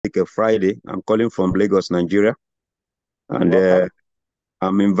like a Friday. I'm calling from Lagos, Nigeria, and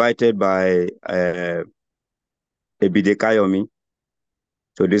I'm invited by Ebide Kayomi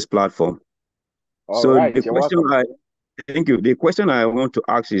to this platform. All right, the you're question welcome. thank you. The question I want to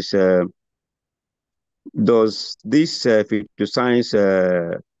ask is, does this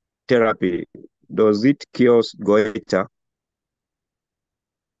phytoscience therapy, does it cure goiter?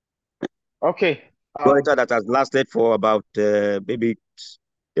 Okay. Goiter that has lasted for about maybe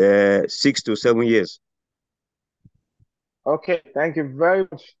 6 to 7 years. Okay, thank you very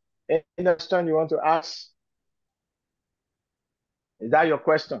much. Any question you want to ask? Is that your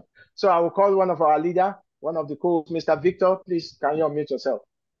question? So I will call one of our leader, one of the co-hosts, Mr. Victor. Please, can you unmute yourself?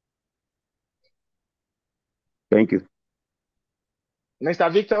 Thank you.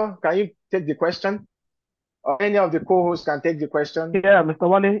 Mr. Victor, can you take the question? Or any of the co-hosts can take the question? Yeah, Mr.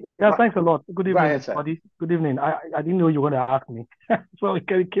 Wale. Yeah, thanks a lot. Good evening, ahead, everybody. Good evening. I didn't know you were going to ask me. So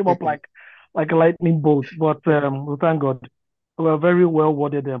it came up like a lightning bolt. But we thank God. We were very well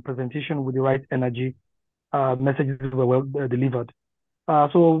worded presentation with the right energy. Messages were well delivered.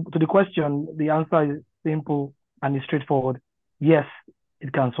 So to the question, the answer is simple and it's straightforward. Yes,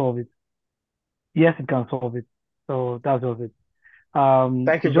 it can solve it. Yes, it can solve it. So that's just it.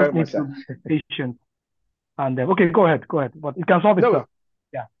 Thank you very much, sir. Be patient. And okay, go ahead. But it can solve it, sir.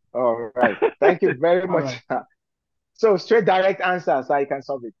 Yeah. All right. Thank you very much. Right. So straight direct answer, so I can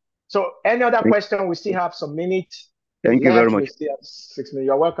solve it. So any other question? We still have some minutes. Thank you very much. We still have 6 minutes.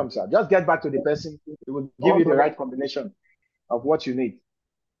 You're welcome, sir. Just get back to the person. It will give you the right combination of what you need.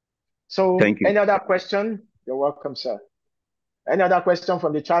 So thank you. Any other question? You're welcome, sir. Any other question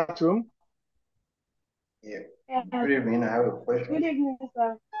from the chat room? Yeah. Good evening. I have a question. Good evening,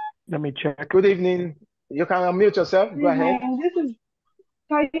 sir. Let me check. Good evening. You can unmute yourself. Go ahead. Can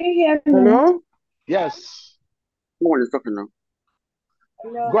you hear me? Hello? Yes. Who is talking now?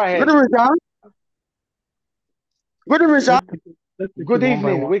 Hello. Go ahead. Good evening, sir. Good evening, sir. Good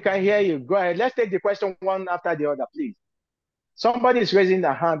evening. We can hear you. Go ahead. Let's take the question one after the other, please. Somebody is raising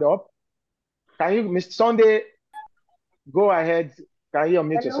their hand up. Can you, Mr. Sunday, go ahead. Can you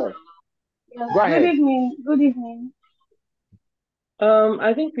unmute yourself? Yes. Go ahead. Good evening. Good evening.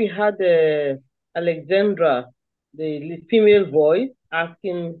 I think we had Alexandra, the female voice,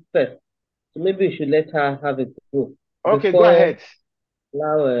 asking first. So maybe we should let her have it go. Okay, go ahead.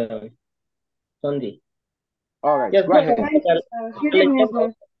 Now, Sunday. All right, yes, go ahead. Good evening,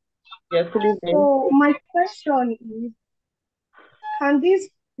 sir. Yes, good evening. So my question is, can this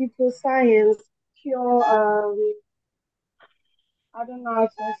phytoscience cure, I don't know how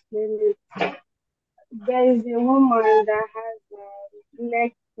to explain it. There is a woman that has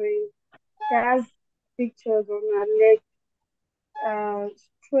leg pain. She has pictures on her leg,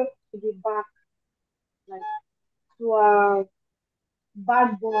 straight to the back, like to her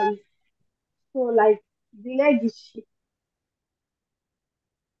backbone. So like the leg is shit.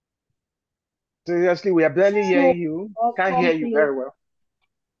 Seriously, we are barely hearing you. Can't hear you very well.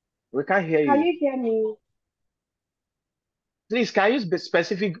 We can't hear you. Can you hear me? Please, can you be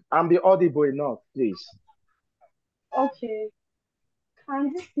specific and be audible enough, please? Okay.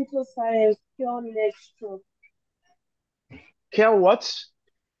 Can this phytoscience cure leg stroke? Cure what?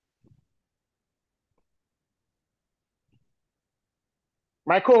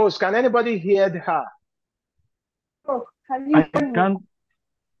 My co-host, can anybody hear her? Oh, can you hear me?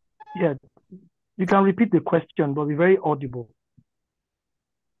 Yeah. You can repeat the question, but be very audible.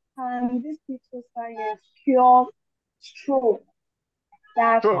 Can this phytoscience cure stroke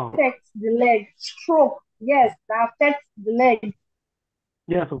that affects the leg? Stroke, yes, that affects the leg.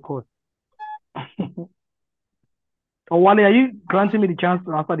 Yes, of course. Wale, are you granting me the chance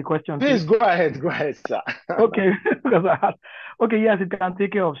to answer the question? Please go ahead, sir. Okay. Okay, yes, it can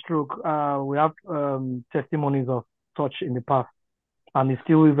take care of stroke. We have testimonies of such in the past, and it's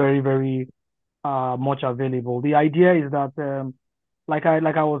still very, very much available. The idea is that, I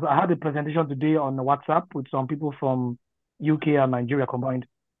had a presentation today on WhatsApp with some people from UK and Nigeria combined.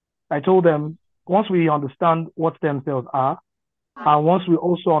 I told them, once we understand what stem cells are, and once we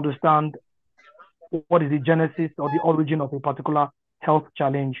also understand what is the genesis or the origin of a particular health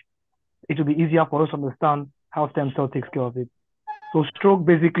challenge, it will be easier for us to understand how stem cell takes care of it. So stroke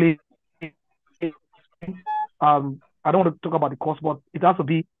basically, I don't want to talk about the cause, but it has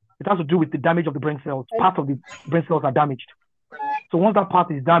to do with the damage of the brain cells. Part of the brain cells are damaged. So once that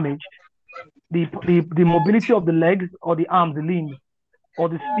part is damaged, the mobility of the legs or the arms, the limbs, or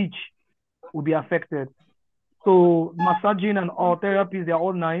the speech will be affected. So massaging and all therapies, they're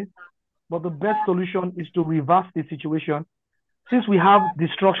all nice, but the best solution is to reverse the situation. Since we have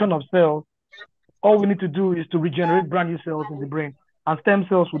destruction of cells, all we need to do is to regenerate brand new cells in the brain. And stem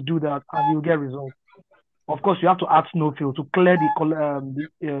cells will do that, and you'll get results. Of course, you have to add snowfield to clear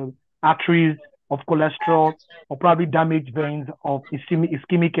the arteries of cholesterol or probably damaged veins of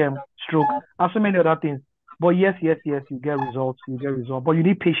ischemic stroke and so many other things. But yes, you get results. You get results. But you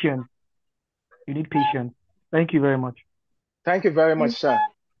need patience. You need patience. Thank you very much. Thank you very much, sir.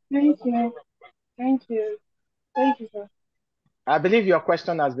 Thank you. Thank you. Thank you, sir. I believe your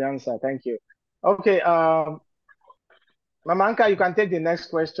question has been answered. Thank you. Okay, Mamanka, you can take the next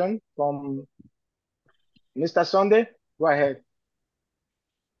question from Mr. Sunday. Go ahead.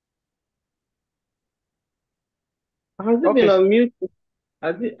 Has it been on mute?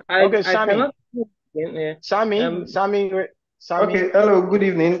 Okay, I Sammy. cannot. Yeah. Sammy. Okay, hello, good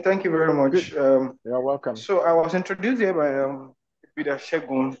evening. Thank you very much. You're welcome. So I was introduced here by Peter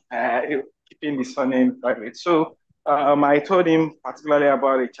Shegun, keeping the surname private. So I told him particularly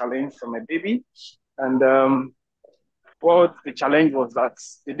about a challenge from a baby. And what the challenge was that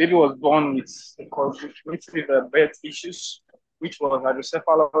the baby was born with birth issues, which was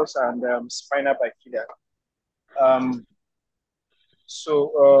hydrocephalus and spinal bifida.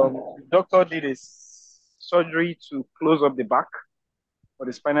 So the doctor did a surgery to close up the back for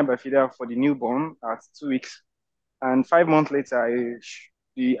the spinal bifida for the newborn at 2 weeks. And 5 months later,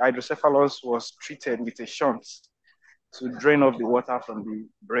 the hydrocephalus was treated with a shunt to drain off the water from the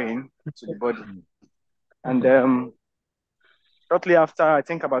brain to the body. And shortly after, I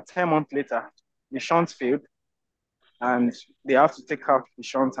think about 10 months later, the shunt failed, and they have to take out the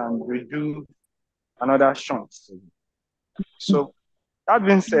shunt and redo another shunt. So that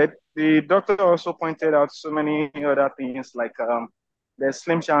being said, the doctor also pointed out so many other things, like there's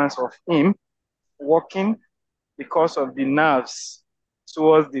slim chance of him walking because of the nerves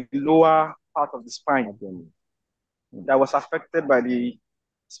towards the lower part of the spine that was affected by the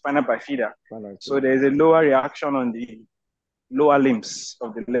spinal bifida. So there's a lower reaction on the lower limbs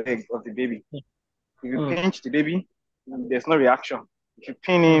of the leg of the baby. If you pinch the baby, there's no reaction. If you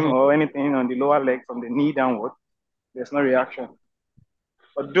pin him or anything on the lower leg from the knee downward, there's no reaction.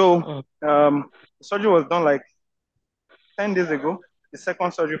 Although the surgery was done like 10 days ago, the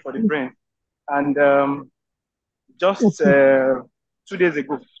second surgery for the brain. And just 2 days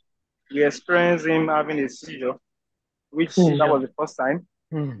ago, we experienced him having a seizure, which that was the first time.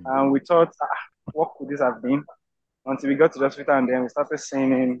 And we thought, what could this have been? Until we got to the hospital, and then we started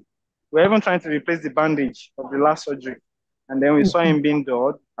seeing him. We were even trying to replace the bandage of the last surgery. And then we saw him being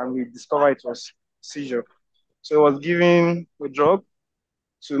dulled, and we discovered it was seizure. So he was given a drug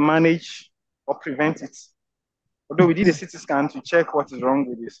to manage or prevent it. Although we did a CT scan to check what is wrong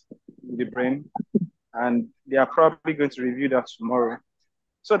with the brain, and they are probably going to review that tomorrow.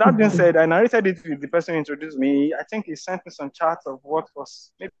 So that being said, I narrated it with the person who introduced me. I think he sent me some charts of what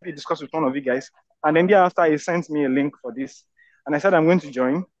was maybe discussed with one of you guys. And then thereafter, he sent me a link for this. And I said, I'm going to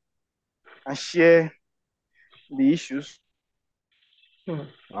join and share the issues.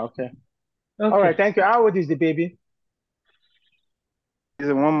 Okay. All right, thank you. How old is the baby? He's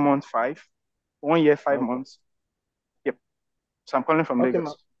a 1 month, 1 year, 5 months. Yep. So I'm calling from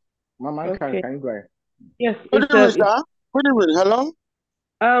Lagos. Mama, can you go ahead? Yes. Good evening, sir. Good evening. Hello.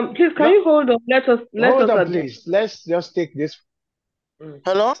 Please, can you hold on? Let us. Hold on, please. Let's just take this.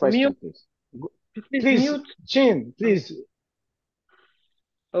 Hello. Question, please. Please, mute. Chin, please.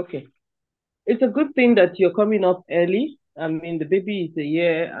 Okay. It's a good thing that you're coming up early. I mean, the baby is 1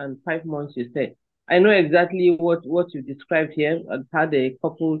 year and 5 months, you said. I know exactly what you described here. I've had a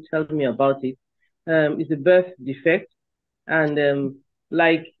couple tell me about it. It's a birth defect. And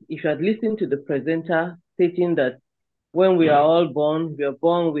like if you had listened to the presenter stating that when we are all born, we are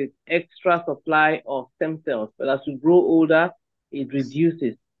born with extra supply of stem cells. But as we grow older, it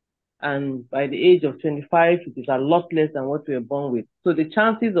reduces. And by the age of 25, it is a lot less than what we are born with. So the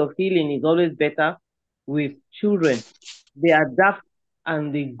chances of healing is always better with children. They adapt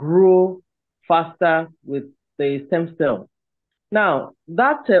and they grow faster with the stem cells. Now,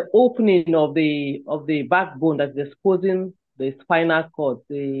 that opening of the backbone that's exposing the spinal cord,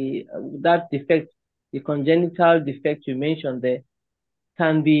 that defect, the congenital defect you mentioned there,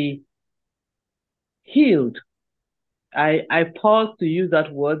 can be healed. I pause to use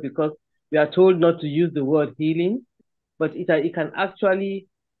that word because we are told not to use the word healing, but it can actually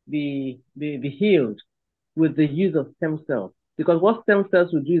be healed with the use of stem cells. Because what stem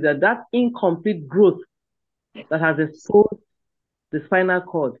cells will do is that incomplete growth that has exposed the spinal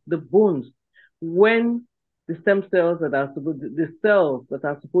cord, the bones, when the stem cells the cells that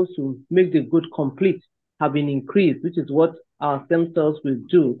are supposed to make the good complete have been increased, which is what our stem cells will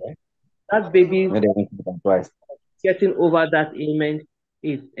do. That baby getting over that ailment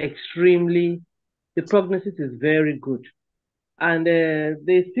is the prognosis is very good. And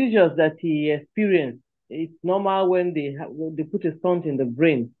the seizures that he experienced, it's normal when they put a stunt in the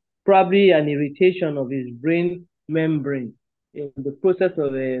brain, probably an irritation of his brain membrane. In the process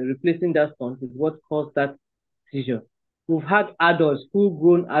of replacing that stunt is what caused that seizure. We've had adults,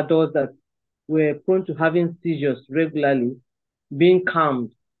 full-grown adults that were prone to having seizures regularly, being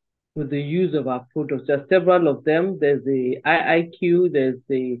calmed with the use of our products. There are several of them. There's the IIQ, there's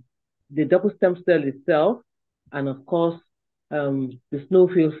the double stem cell itself, and of course, the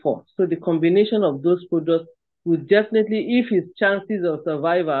snowfield force. So the combination of those products would definitely, if his chances of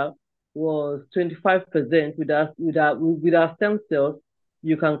survival was 25% with our stem cells,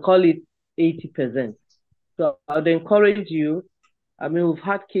 you can call it 80%. So I'd encourage you. I mean, we've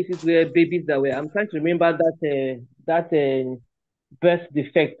had cases where babies that were, I'm trying to remember that birth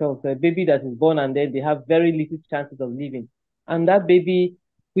defect of a baby that is born and then they have very little chances of living. And that baby,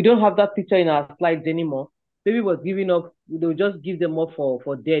 we don't have that picture in our slides anymore. Baby was giving up, they'll just give them up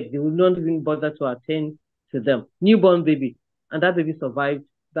for dead. They will not even bother to attend to them. Newborn baby. And that baby survived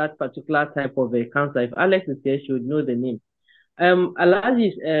that particular type of cancer. If Alex is here, she would know the name.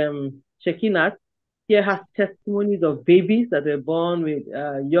 Alaji Shekinat here has testimonies of babies that were born with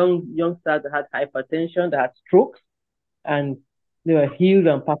youngsters that had hypertension, that had strokes, and they were healed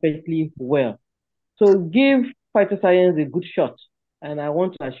and perfectly well. So give Phytoscience a good shot. And I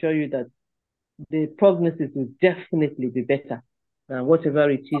want to assure you that the prognosis will definitely be better than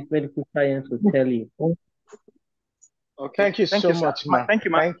whatever it is medical science will tell you. Okay. Thank you so much, ma. Thank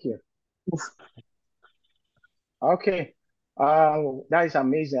you, ma. Thank you. Okay. That is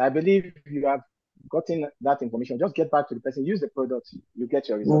amazing. I believe you have gotten that information. Just get back to the person, use the product, you get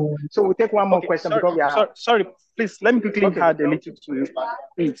your result. So we'll take one more question because we are. Sorry, please let me quickly add a little to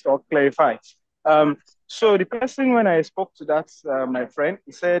it or clarify. So the person, when I spoke to that my friend,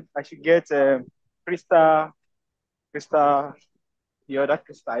 he said I should get Krista, the other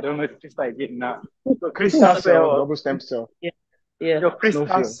Krista. I don't know if Krista again now. Crystal cell, double stem cell. Yeah. Your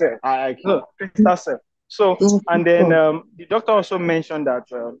crystal cell. No, crystal cell. So, and then the doctor also mentioned that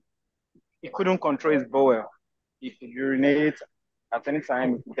he couldn't control his bowel. If he urinates at any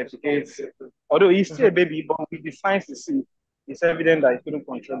time, he defecates. Although he's still a baby, but with the signs to see, it's evident that he couldn't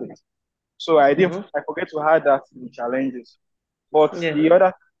control it. So I forget to add that in the challenges. But the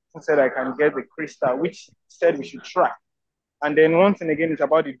other said I can get the crystal, which said we should try. And then one thing again is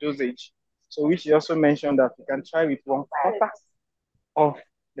about the dosage. So which he also mentioned that we can try with 1/4 of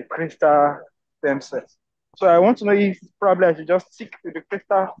the crystal stem cells. So I want to know if probably I should just stick to the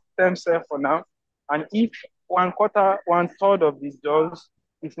crystal stem cell for now. And if 1/4, 1/3 of this dose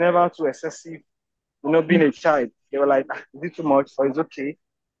is never too excessive, being a child, they were like, is it too much or is it okay?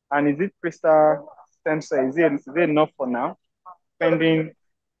 And is it crystal stem cell? Is it enough for now? Pending,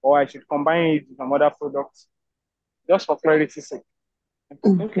 or I should combine it with some other products? Just for clarity's sake.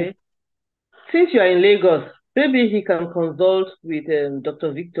 Okay. Since you are in Lagos, maybe he can consult with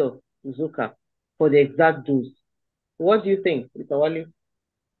Dr. Victor Uzuka for the exact dose. What do you think, Mr. Wali?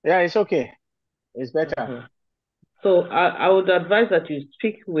 Yeah, it's okay. It's better. So I would advise that you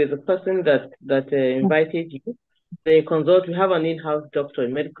speak with the person that invited you. They consult. We have an in-house doctor, a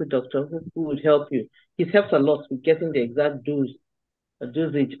medical doctor, who would help you. He's helped a lot with getting the exact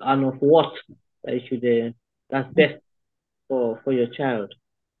dosage, and of what that you should that's best for your child.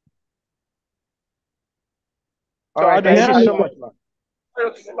 All right, thank you so much, man.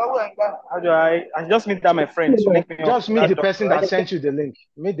 How do I just meet that my friend? So link me just meet the person that sent you the link.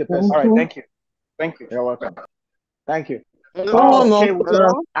 Meet the person. All right, thank you. You're welcome. Thank you. Okay,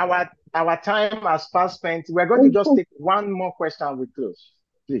 our time has fast spent. We're going to just take one more question and we close,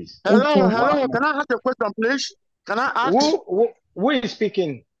 please. Hello. Can I ask a question, please? Can I ask? Who is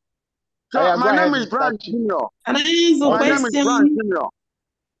speaking? So, my name is Brian Jr. My name is Brian Jr.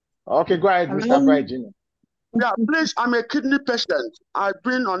 Okay, go ahead, Mr. Brian Jr. Yeah, please, I'm a kidney patient. I've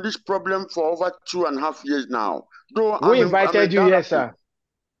been on this problem for over 2.5 years now. Who invited you here, sir?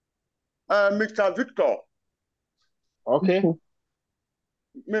 Mr. Victor. Okay.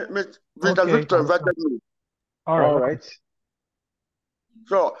 Mr. Victor invited me. All right.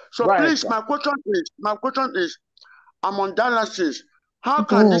 So please, my question is, I'm on dialysis. How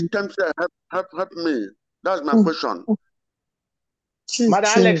can this stem cell help me? That's my question. Mother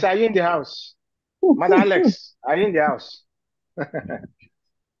Alex, are you in the house? Mother Alex, are you in the house?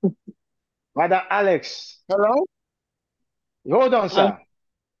 Mother Alex. Hello? Hold on, sir.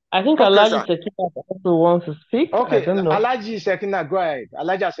 I think Alaji Sekina also wants to speak. Okay, I don't know. Alaji Sekina, go ahead.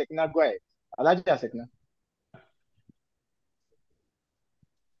 Alaji Sekina, go ahead. Alaji Sekina.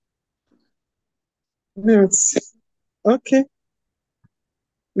 Okay.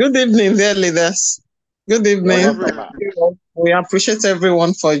 Good evening, dear leaders. Good evening. We appreciate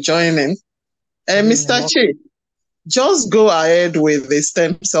everyone for joining. Mr. Chi, just go ahead with the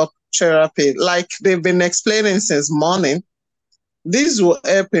stem cell therapy. Like they've been explaining since morning, this will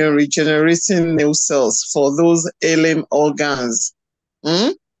help in regenerating new cells for those ailing organs.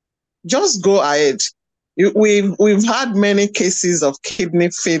 Just go ahead. We've had many cases of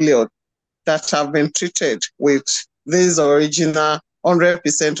kidney failure that have been treated with this original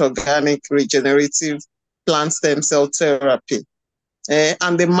 100% organic regenerative plant stem cell therapy.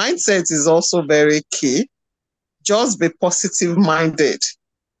 And the mindset is also very key. Just be positive minded.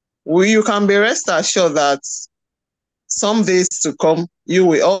 You can be rest assured that some days to come, you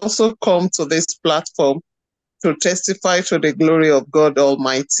will also come to this platform to testify to the glory of God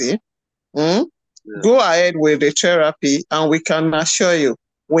Almighty. Go ahead with the therapy, and we can assure you,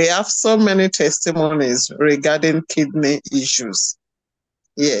 we have so many testimonies regarding kidney issues.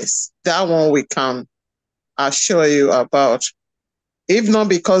 Yes, that one we can assure you about. If not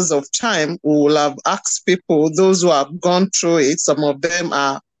because of time, we will have asked people, those who have gone through it, some of them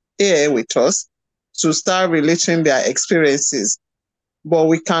are here with us, to start relating their experiences. But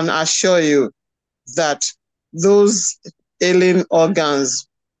we can assure you that those ailing organs,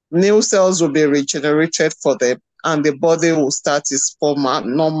 new cells will be regenerated for them, and the body will start its former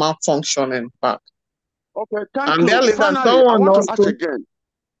normal functioning back. Okay, thank and you. Finally, I want to ask again.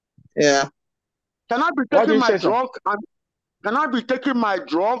 Yeah. Can I be taking my drug and can I be taking my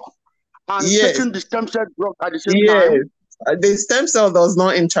drug and taking the stem cell drug at the same time? The stem cell does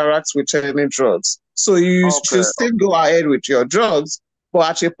not interact with any drugs. So you should still go ahead with your drugs, but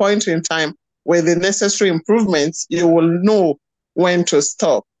at a point in time, with the necessary improvements, you will know when to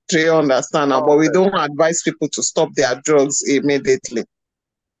stop. Do you understand? But we don't advise people to stop their drugs immediately.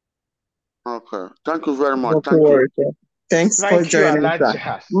 Okay. Thank you very much. Thank you. Thanks for joining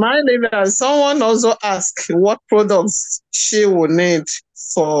us. My neighbor, someone also asked what products she will need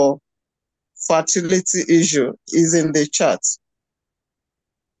for fertility issue is in the chat.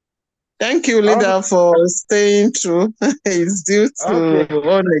 Thank you, leader, for staying true. It's due to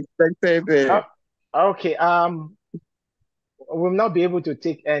unexpected. Okay. We'll not be able to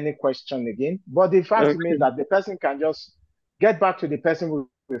take any question again, but the fact remains that the person can just get back to the person who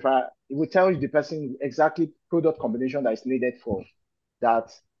refer. It will tell you the person exactly product combination that is needed for that.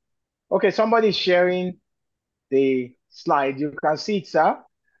 Okay, somebody is sharing the slide. You can see it, sir.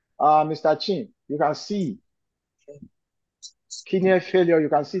 Mr. Chin, you can see kidney failure. You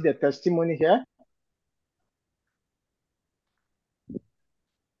can see the testimony here.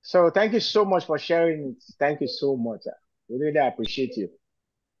 So thank you so much for sharing it. Thank you so much. We really appreciate you.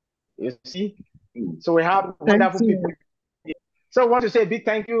 You see? So we have wonderful people. So I want to say a big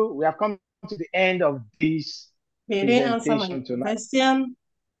thank you. We have come to the end of this presentation tonight. Question.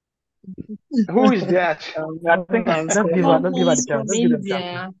 Who is that? I think let's give her the chance. Let's give them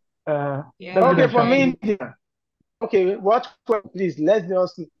chance. Okay, from India. Okay, what question, please? Let's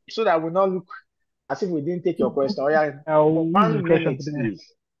just so that we not look as if we didn't take your question. 1 minute,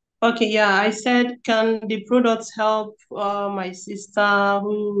 please. Okay, yeah, I said, can the products help my sister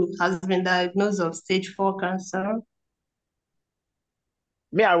who has been diagnosed of stage 4 cancer?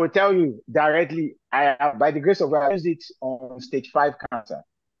 Me, I will tell you directly. I have, by the grace of God, I used it on stage 5 cancer,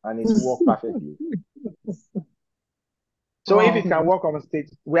 and it's worked perfectly. So if it can work on stage,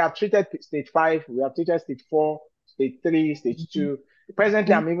 we have treated stage 5, we have treated stage 4, stage 3, stage 2.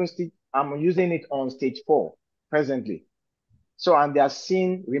 Presently, I'm using it on stage 4 presently. So, and they are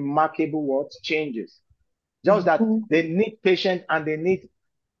seeing remarkable changes. Just that they need patience and they need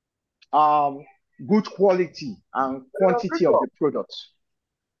good quality and quantity of the product.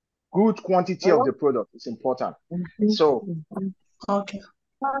 Good quantity of the product is important. So,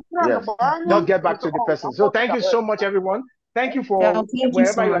 yes, just get back to the person. So thank you so much, everyone. Thank you for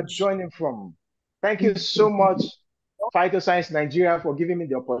wherever you are joining from. Thank you so much, Phytoscience Nigeria, for giving me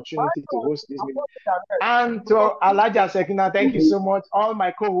the opportunity to host this meeting. And to Alaja Sekina, thank you so much. All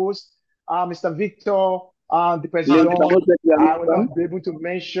my co-hosts, Mr. Victor, the president, I will not be able to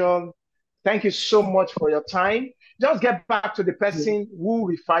mention. Thank you so much for your time. Just get back to the person who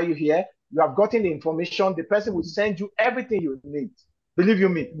refer you here. You have gotten the information. The person will send you everything you need. Believe you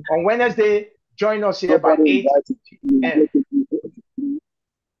me. On Wednesday, join us here by 8 p.m.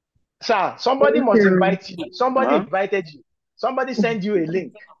 Sir, somebody must invite you. Somebody invited you. Somebody sent you a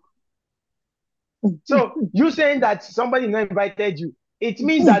link. So you saying that somebody not invited you, it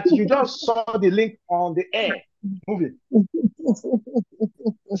means that you just saw the link on the air moving.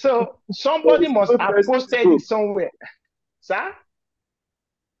 So somebody must have posted it somewhere. Sir?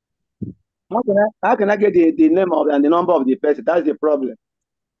 How can I get the name and the number of the person? That's the problem.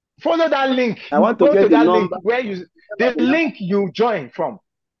 Follow that link. I want to get the number. Where you The link you joined from,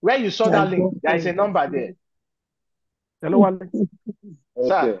 where you saw that link, there is a number there. Hello, Wale.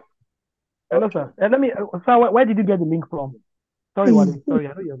 Sir. Hello, sir. Let me, sir, where did you get the link from? Sorry, Wale. Sorry,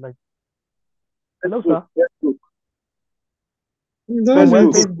 I know you're like. Hello, sir.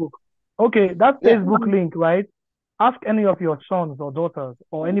 Facebook. Okay, that Facebook link, right? Ask any of your sons or daughters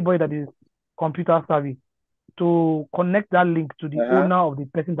or anybody that is computer savvy to connect that link to the owner of the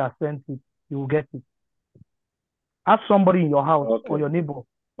person that sent it. You will get it. Ask somebody in your house or your neighbor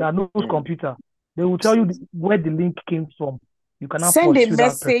that knows computer. They will tell you where the link came from. You cannot send a pursue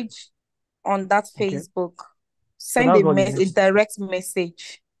that person. message on that Facebook. So Send a direct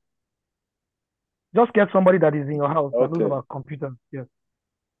message. Just get somebody that is in your house that knows about computer. Yes.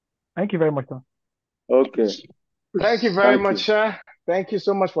 Thank you very much, sir. Okay. Thank you very much, sir. Thank you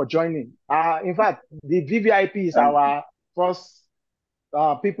so much for joining. In fact, the VVIP is our first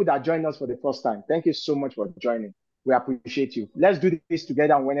people that join us for the first time. Thank you so much for joining. We appreciate you. Let's do this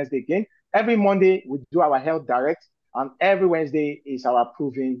together on Wednesday again. Every Monday, we do our Health Direct, and every Wednesday is our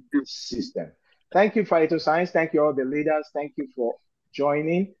Proving System. Thank you, Phytoscience. Thank you, all the leaders. Thank you for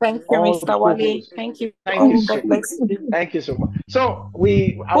joining. Thank you, Mr. Wale. Thank you. Thank you so much. Thank you so much. So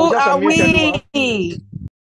I will just unmute everyone.